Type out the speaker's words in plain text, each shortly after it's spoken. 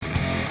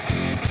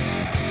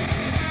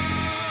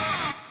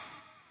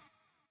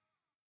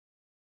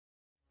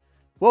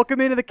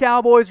Welcome into the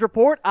Cowboys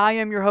Report. I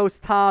am your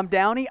host, Tom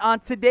Downey. On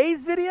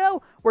today's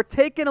video, we're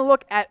taking a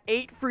look at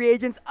 8 free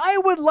agents I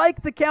would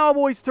like the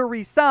Cowboys to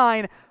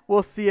re-sign.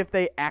 We'll see if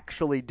they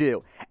actually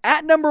do.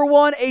 At number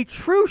 1, a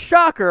true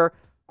shocker,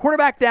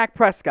 quarterback Dak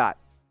Prescott.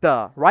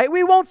 Duh, right?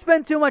 We won't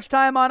spend too much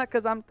time on it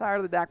because I'm tired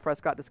of the Dak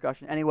Prescott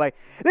discussion. Anyway,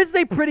 this is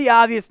a pretty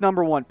obvious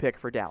number 1 pick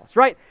for Dallas,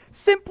 right?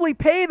 Simply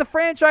pay the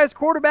franchise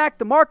quarterback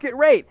the market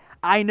rate.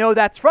 I know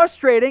that's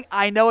frustrating.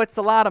 I know it's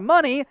a lot of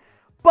money.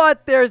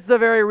 But there's a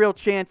very real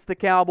chance the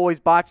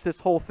Cowboys botch this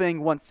whole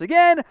thing once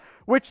again,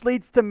 which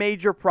leads to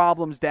major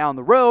problems down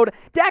the road.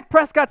 Dak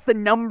Prescott's the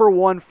number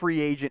 1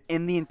 free agent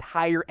in the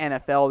entire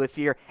NFL this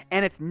year,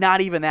 and it's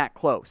not even that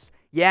close.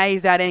 Yeah,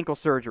 he's had ankle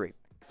surgery.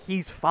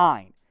 He's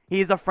fine.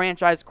 He's a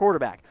franchise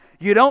quarterback.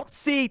 You don't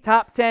see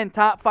top 10,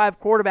 top 5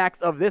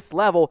 quarterbacks of this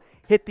level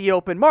hit the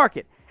open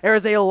market. There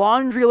is a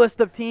laundry list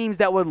of teams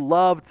that would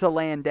love to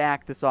land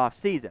Dak this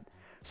offseason.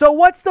 So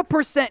what's the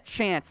percent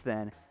chance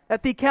then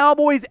that the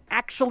Cowboys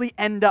actually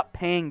end up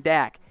paying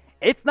Dak?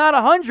 It's not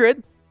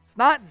 100. It's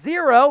not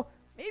 0.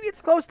 Maybe it's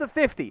close to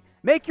 50.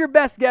 Make your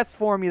best guess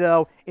for me,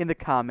 though, in the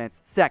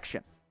comments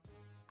section.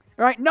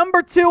 All right,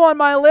 number 2 on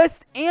my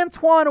list,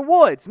 Antwaun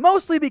Woods,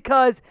 mostly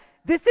because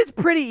this is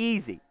pretty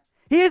easy.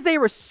 He is a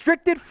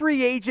restricted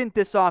free agent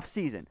this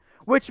offseason,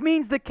 which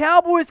means the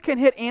Cowboys can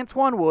hit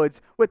Antwaun Woods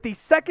with the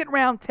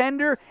second-round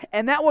tender,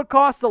 and that would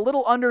cost a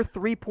little under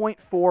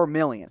 $3.4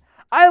 million.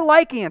 I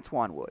like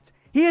Antwaun Woods.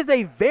 He is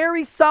a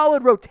very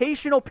solid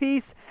rotational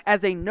piece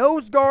as a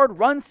nose guard,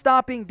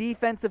 run-stopping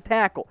defensive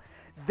tackle.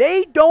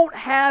 They don't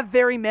have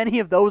very many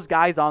of those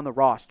guys on the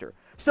roster.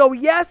 So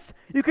yes,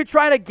 you could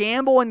try to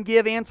gamble and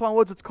give Antwaun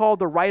Woods what's called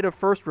the right of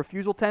first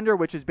refusal tender,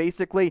 which is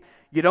basically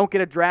you don't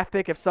get a draft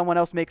pick if someone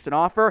else makes an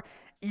offer.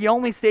 You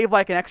only save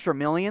like an extra $1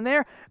 million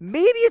there.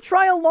 Maybe you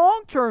try a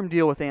long-term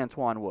deal with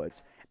Antwaun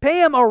Woods.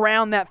 Pay him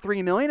around that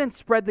 $3 million and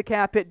spread the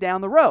cap hit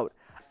down the road.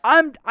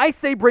 I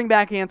say bring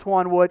back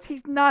Antwaun Woods.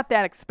 He's not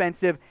that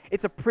expensive.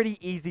 It's a pretty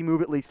easy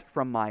move, at least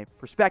from my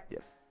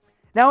perspective.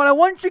 Now, what I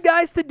want you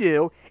guys to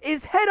do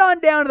is head on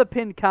down to the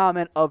pinned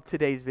comment of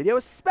today's video,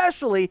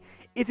 especially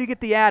if you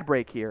get the ad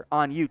break here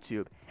on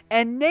YouTube,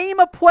 and name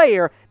a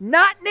player,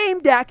 not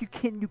named Dak.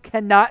 You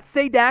cannot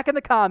say Dak in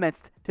the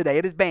comments today.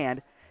 It is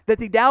banned. That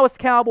the Dallas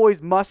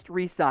Cowboys must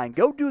re-sign.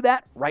 Go do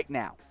that right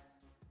now.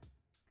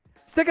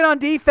 Sticking on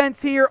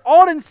defense here,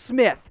 Aldon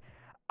Smith.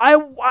 I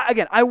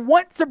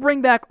want to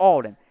bring back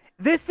Aldon.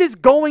 This is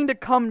going to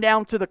come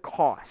down to the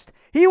cost.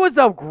 He was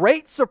a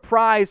great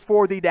surprise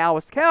for the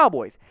Dallas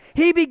Cowboys.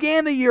 He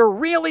began the year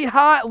really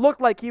hot,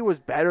 looked like he was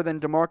better than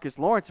DeMarcus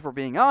Lawrence, if we're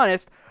being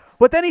honest,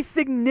 but then he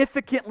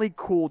significantly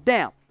cooled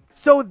down.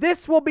 So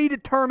this will be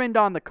determined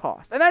on the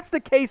cost. And that's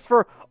the case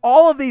for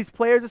all of these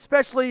players,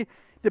 especially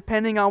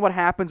depending on what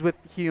happens with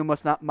he who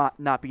must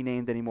not be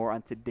named anymore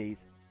on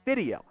today's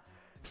video.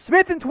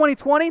 Smith in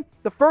 2020,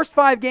 the first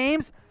 5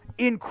 games,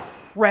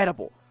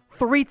 incredible.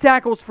 3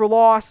 tackles for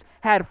loss,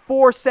 had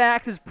 4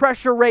 sacks. His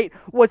pressure rate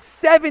was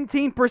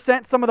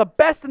 17%, some of the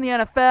best in the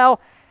NFL.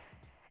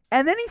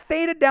 And then he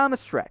faded down the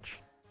stretch.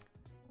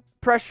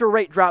 Pressure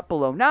rate dropped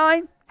below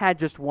 9, had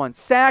just 1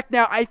 sack.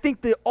 Now, I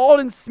think the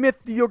Aldon Smith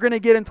you're going to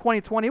get in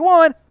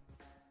 2021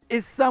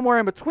 is somewhere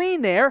in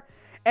between there.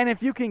 And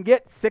if you can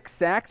get 6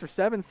 sacks or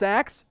 7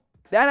 sacks,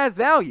 that has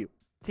value.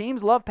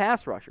 Teams love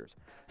pass rushers.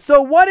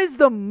 So what is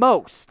the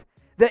most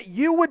that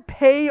you would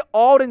pay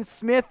Aldon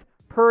Smith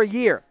per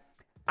year?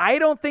 I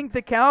don't think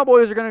the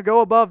Cowboys are going to go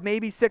above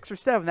maybe 6 or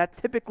 7. That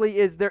typically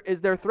is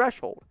their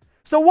threshold.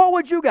 So what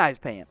would you guys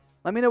pay him?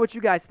 Let me know what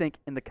you guys think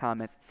in the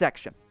comments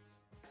section.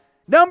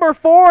 Number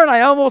 4, and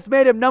I almost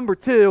made him number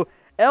 2,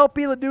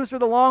 LP LaDuce,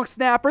 the long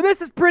snapper.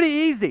 This is pretty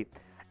easy.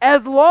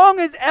 As long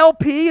as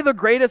LP, the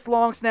greatest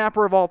long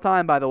snapper of all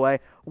time, by the way,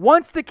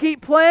 wants to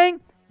keep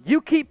playing,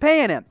 you keep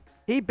paying him.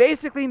 He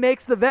basically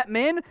makes the vet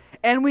min,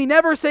 and we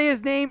never say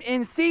his name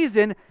in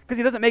season because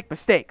he doesn't make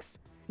mistakes.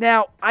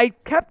 Now, I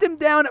kept him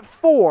down at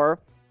 4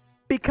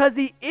 because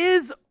he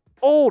is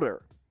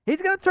older.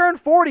 He's going to turn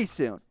 40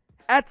 soon.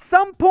 At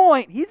some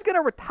point, he's going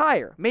to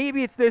retire.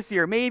 Maybe it's this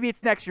year, maybe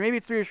it's next year, maybe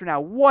it's 3 years from now,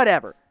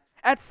 whatever.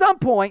 At some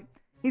point,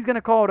 he's going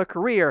to call it a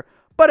career.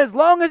 But as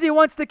long as he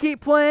wants to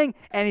keep playing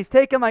and he's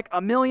taking like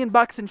 $1 million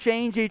and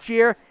change each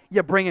year,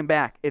 you bring him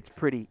back. It's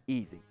pretty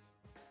easy.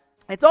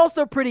 It's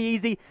also pretty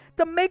easy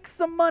to make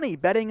some money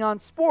betting on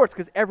sports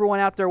because everyone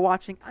out there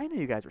watching, I know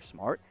you guys are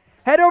smart.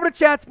 Head over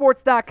to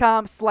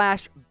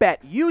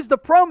chatsports.com/bet. Use the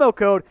promo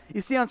code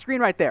you see on screen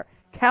right there,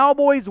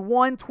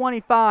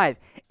 Cowboys125.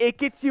 It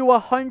gets you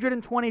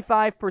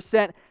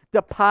 125%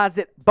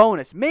 deposit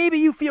bonus. Maybe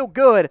you feel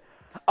good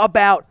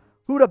about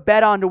who to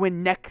bet on to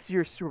win next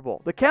year's Super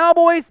Bowl. The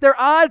Cowboys, their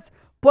odds,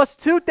 plus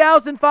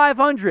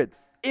 2,500.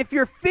 If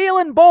you're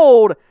feeling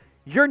bold,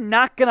 you're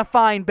not going to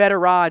find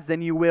better odds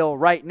than you will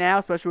right now,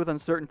 especially with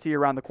uncertainty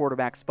around the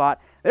quarterback spot.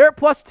 They're at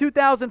plus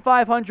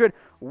 2,500,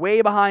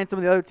 way behind some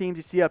of the other teams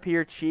you see up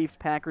here, Chiefs,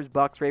 Packers,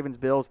 Bucks, Ravens,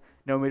 Bills.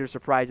 No major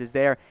surprises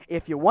there.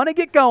 If you want to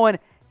get going,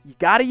 you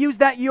got to use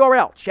that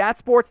URL,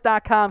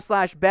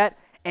 chatsports.com/bet,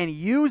 and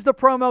use the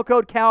promo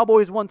code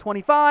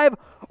Cowboys125,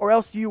 or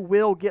else you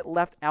will get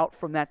left out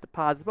from that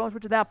deposit bonus,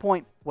 which at that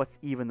point, what's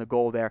even the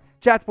goal there?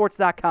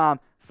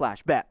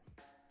 Chatsports.com/bet.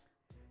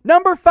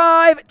 Number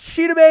 5,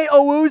 Chidobe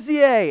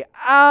Awuzie.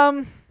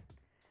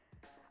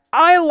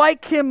 I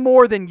like him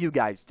more than you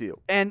guys do,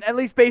 and at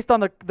least based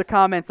on the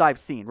comments I've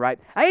seen, right?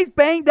 He's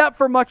banged up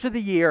for much of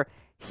the year.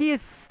 He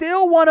is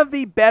still one of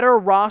the better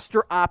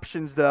roster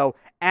options, though,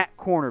 at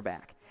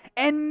cornerback.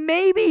 And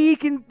maybe he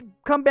can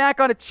come back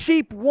on a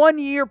cheap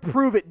one-year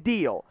prove-it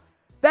deal.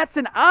 That's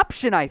an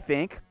option, I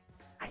think.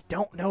 I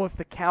don't know if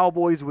the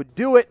Cowboys would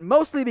do it,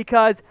 mostly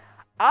because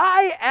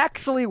I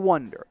actually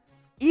wonder,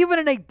 even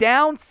in a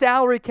down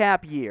salary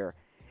cap year,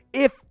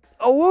 if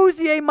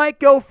Awuzie might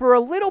go for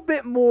a little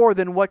bit more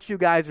than what you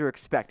guys are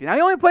expecting. Now,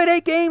 he only played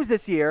 8 games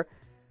this year,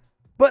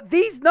 but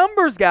these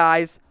numbers,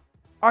 guys,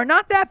 are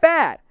not that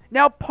bad.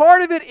 Now,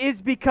 part of it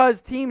is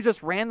because teams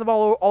just ran the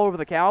ball all over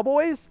the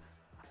Cowboys.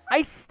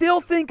 I still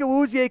think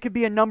Awuzie could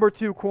be a number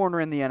 2 corner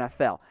in the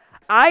NFL.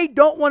 I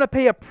don't want to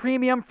pay a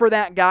premium for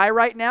that guy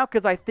right now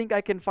because I think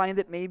I can find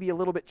it maybe a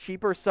little bit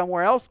cheaper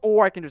somewhere else,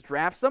 or I can just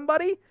draft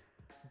somebody.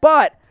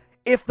 But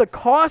if the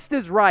cost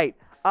is right,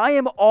 I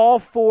am all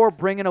for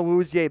bringing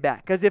Awuzie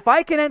back. Because if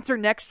I can enter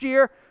next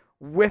year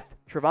with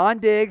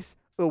Trevon Diggs,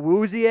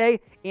 Awuzie,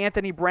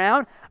 Anthony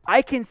Brown,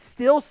 I can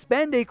still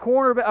spend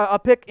a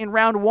pick in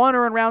round 1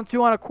 or in round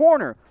 2 on a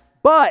corner.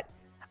 But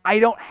I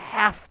don't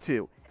have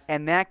to.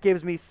 And that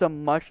gives me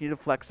some much-needed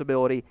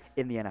flexibility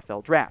in the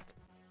NFL draft.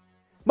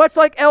 Much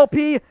like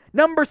LP,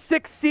 number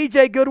 6,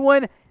 CJ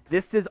Goodwin,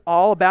 this is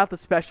all about the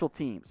special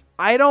teams.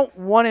 I don't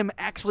want him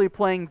actually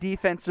playing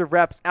defensive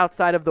reps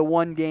outside of the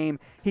one game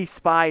he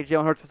spied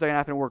Jalen Hurts the second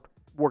half and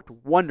worked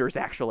wonders,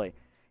 actually.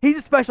 He's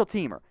a special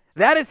teamer.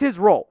 That is his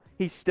role.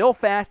 He's still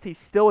fast. He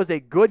still is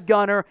a good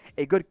gunner,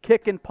 a good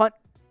kick and punt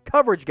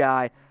coverage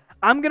guy.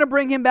 I'm going to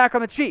bring him back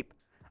on the cheap.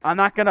 I'm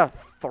not going to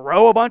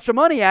throw a bunch of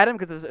money at him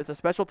because it's a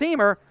special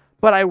teamer,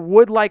 but I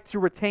would like to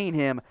retain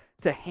him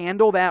to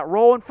handle that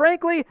role. And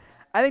frankly,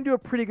 I think do a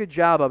pretty good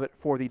job of it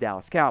for the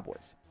Dallas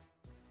Cowboys.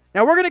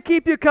 Now, we're going to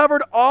keep you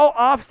covered all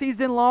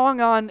offseason long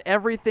on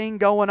everything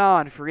going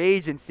on. Free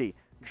agency,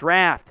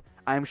 draft.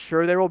 I'm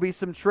sure there will be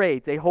some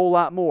trades, a whole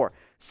lot more.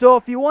 So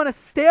if you want to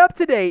stay up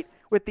to date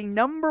with the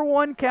number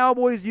 1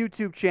 Cowboys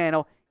YouTube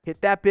channel,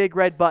 hit that big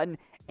red button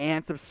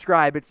and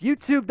subscribe. It's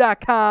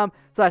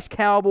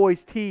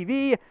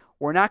youtube.com/CowboysTV.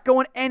 We're not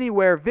going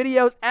anywhere.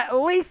 Videos at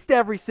least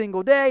every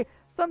single day,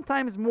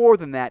 sometimes more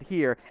than that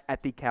here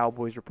at the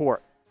Cowboys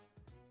Report.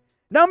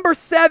 Number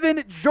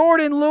 7,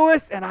 Jordan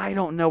Lewis, and I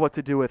don't know what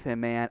to do with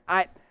him, man.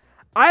 I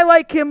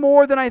like him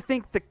more than I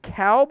think the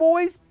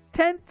Cowboys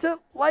tend to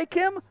like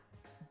him,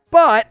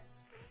 but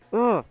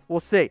we'll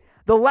see.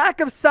 The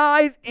lack of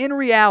size in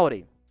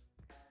reality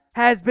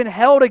has been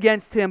held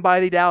against him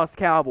by the Dallas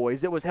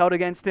Cowboys. It was held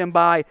against him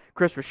by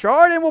Chris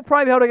Richard and will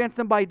probably be held against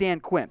him by Dan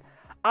Quinn.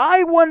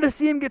 I wanted to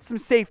see him get some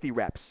safety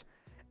reps.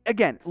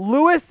 Again,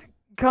 Lewis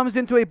comes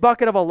into a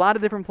bucket of a lot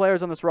of different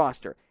players on this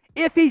roster.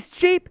 If he's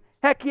cheap,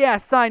 heck yeah,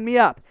 sign me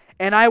up.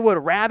 And I would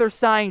rather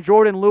sign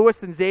Jordan Lewis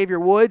than Xavier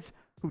Woods,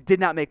 who did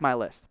not make my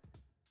list.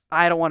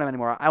 I don't want him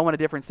anymore. I want a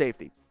different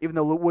safety, even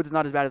though Woods is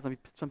not as bad as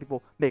some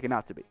people make him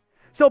out to be.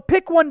 So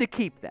pick one to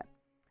keep then.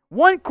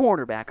 One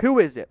cornerback. Who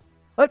is it?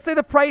 Let's say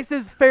the price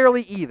is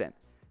fairly even.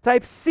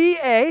 Type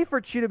CA for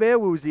Chidobe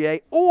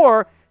Awuzie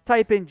or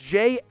type in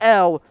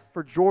JL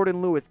for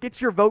Jordan Lewis.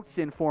 Get your votes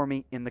in for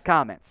me in the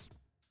comments.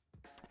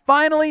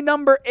 Finally,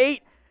 number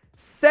 8,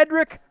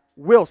 Cedric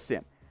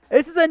Wilson.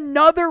 This is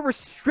another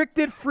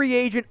restricted free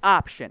agent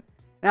option.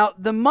 Now,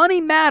 the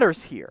money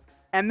matters here,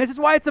 and this is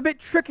why it's a bit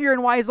trickier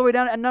and why he's all the way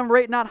down at number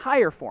 8, not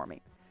higher for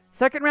me.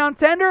 Second round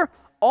tender,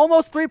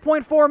 almost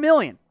 $3.4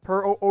 million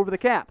over the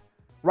cap.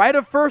 Right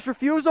of first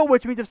refusal,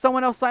 which means if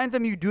someone else signs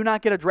him, you do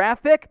not get a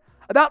draft pick,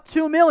 about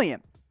 $2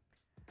 million.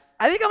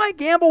 I think I might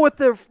gamble with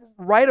the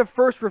right of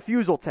first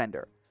refusal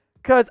tender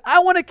because I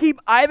want to keep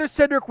either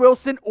Cedric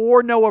Wilson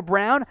or Noah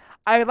Brown.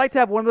 I'd like to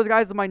have one of those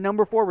guys as my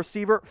number 4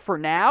 receiver for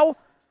now.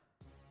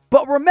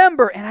 But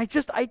remember, and I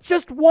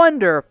just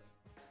wonder,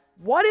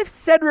 what if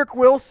Cedric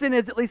Wilson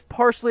is at least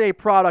partially a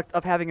product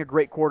of having a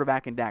great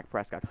quarterback in Dak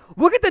Prescott?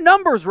 Look at the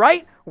numbers,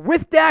 right?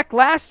 With Dak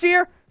last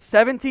year,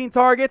 17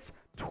 targets,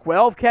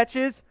 12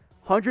 catches,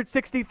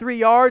 163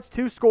 yards,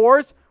 2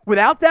 scores.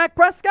 Without Dak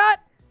Prescott,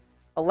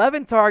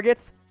 11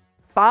 targets,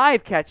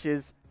 5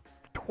 catches,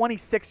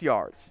 26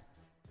 yards.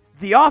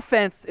 The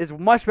offense is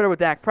much better with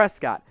Dak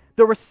Prescott.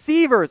 The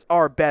receivers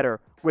are better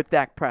with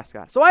Dak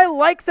Prescott. So I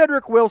like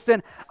Cedric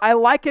Wilson. I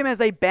like him as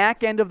a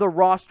back end of the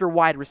roster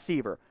wide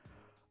receiver.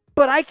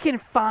 But I can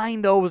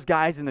find those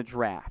guys in the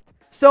draft.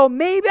 So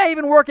maybe I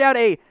even work out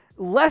a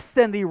less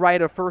than the right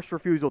of first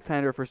refusal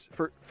tender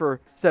for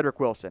Cedric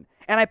Wilson.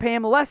 And I pay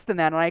him less than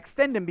that, and I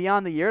extend him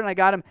beyond the year, and I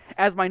got him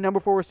as my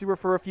number 4 receiver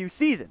for a few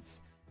seasons.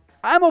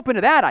 I'm open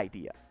to that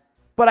idea.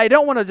 But I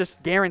don't want to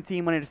just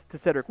guarantee money to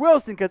Cedric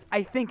Wilson because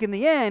I think in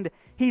the end,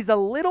 he's a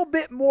little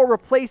bit more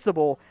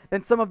replaceable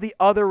than some of the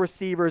other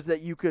receivers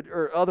that you could,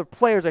 or other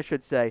players, I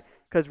should say.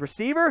 Because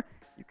receiver,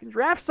 You can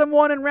draft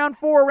someone in round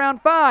 4 or round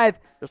 5,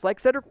 just like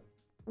Cedric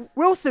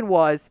Wilson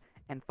was,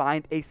 and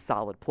find a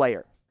solid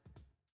player.